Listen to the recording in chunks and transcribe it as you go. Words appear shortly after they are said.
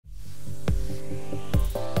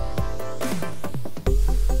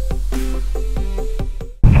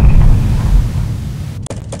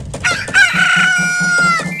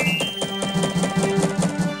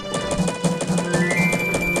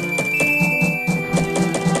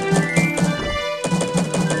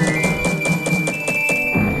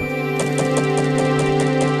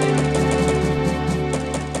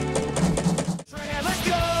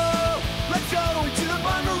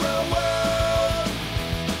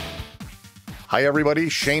Hi everybody,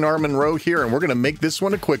 Shane R. Monroe here, and we're going to make this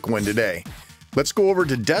one a quick one today. Let's go over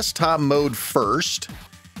to desktop mode first,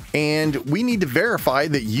 and we need to verify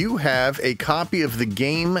that you have a copy of the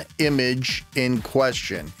game image in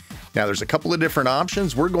question. Now there's a couple of different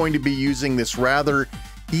options. We're going to be using this rather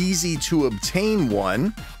easy to obtain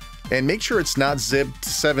one, and make sure it's not zipped,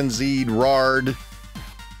 7z'd, RAR'd,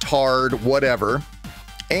 tarred, whatever.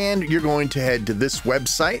 And you're going to head to this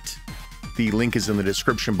website. The link is in the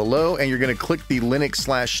description below, and you're going to click the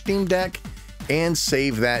Linux/Steam Deck and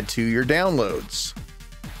save that to your downloads.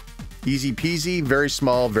 Easy peasy, very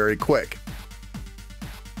small, very quick.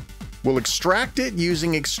 We'll extract it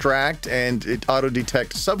using extract, and it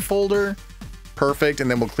auto-detect subfolder. Perfect, and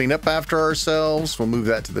then we'll clean up after ourselves. We'll move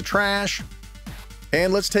that to the trash.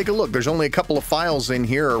 And let's take a look. There's only a couple of files in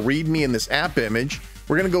here, a README and this app image.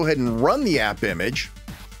 We're going to go ahead and run the app image.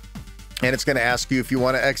 And it's going to ask you if you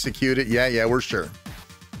want to execute it. Yeah, we're sure.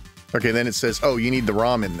 Okay, then it says, oh, you need the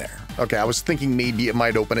ROM in there. Okay, I was thinking maybe it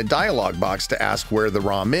might open a dialog box to ask where the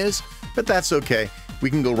ROM is, but that's okay.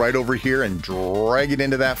 We can go right over here and drag it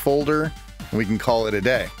into that folder, and we can call it a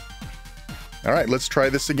day. All right, let's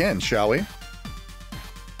try this again, shall we?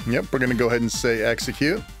 Yep, we're going to go ahead and say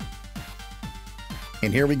execute.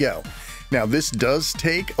 And here we go. Now, this does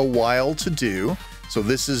take a while to do. So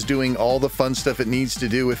this is doing all the fun stuff it needs to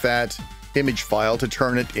do with that image file to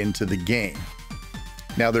turn it into the game.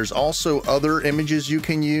 Now there's also other images you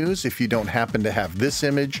can use if you don't happen to have this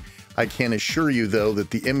image. I can assure you though that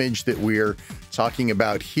the image that we're talking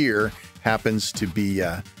about here happens to be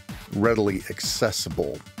readily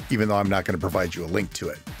accessible, even though I'm not going to provide you a link to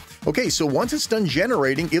it. Okay, so once it's done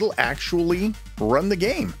generating, it'll actually run the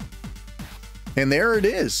game. And there it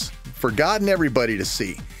is for God and everybody to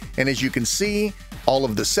see. And as you can see, all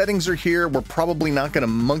of the settings are here. We're probably not going to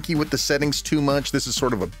monkey with the settings too much. This is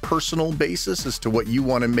sort of a personal basis as to what you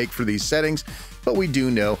want to make for these settings, but we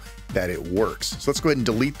do know that it works. So let's go ahead and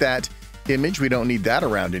delete that image. We don't need that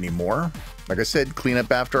around anymore. Like I said, clean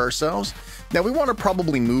up after ourselves. Now we want to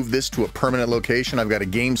probably move this to a permanent location. I've got a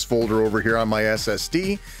games folder over here on my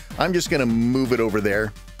SSD. I'm just going to move it over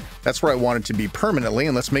there. That's where I want it to be permanently,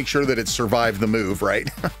 and let's make sure that it survived the move, right?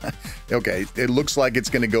 Okay, it looks like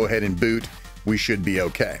it's going to go ahead and boot. We should be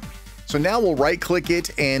okay. So now we'll right-click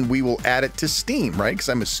it, and we will add it to Steam, right? Because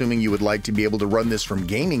I'm assuming you would like to be able to run this from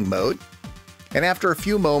gaming mode. And after a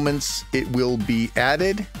few moments, it will be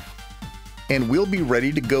added, and we'll be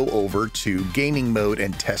ready to go over to gaming mode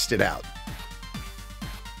and test it out.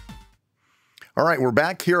 All right, we're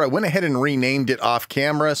back here. I went ahead and renamed it off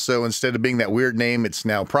camera, so instead of being that weird name, it's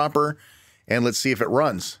now proper. And let's see if it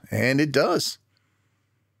runs. And it does.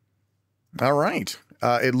 All right.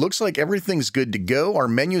 It looks like everything's good to go. Our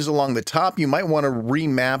menu's along the top. You might want to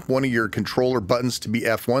remap one of your controller buttons to be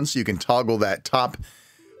F1 so you can toggle that top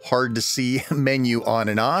hard to see menu on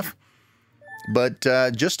and off. But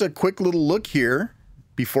just a quick little look here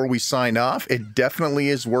before we sign off. It definitely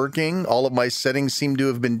is working. All of my settings seem to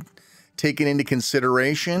have been taken into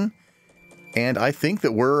consideration, and I think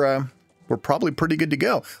that we're probably pretty good to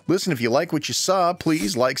go. Listen, if you like what you saw,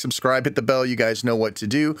 please like, subscribe, hit the bell. You guys know what to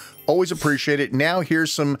do. Always appreciate it. Now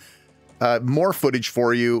here's some more footage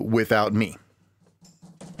for you without me.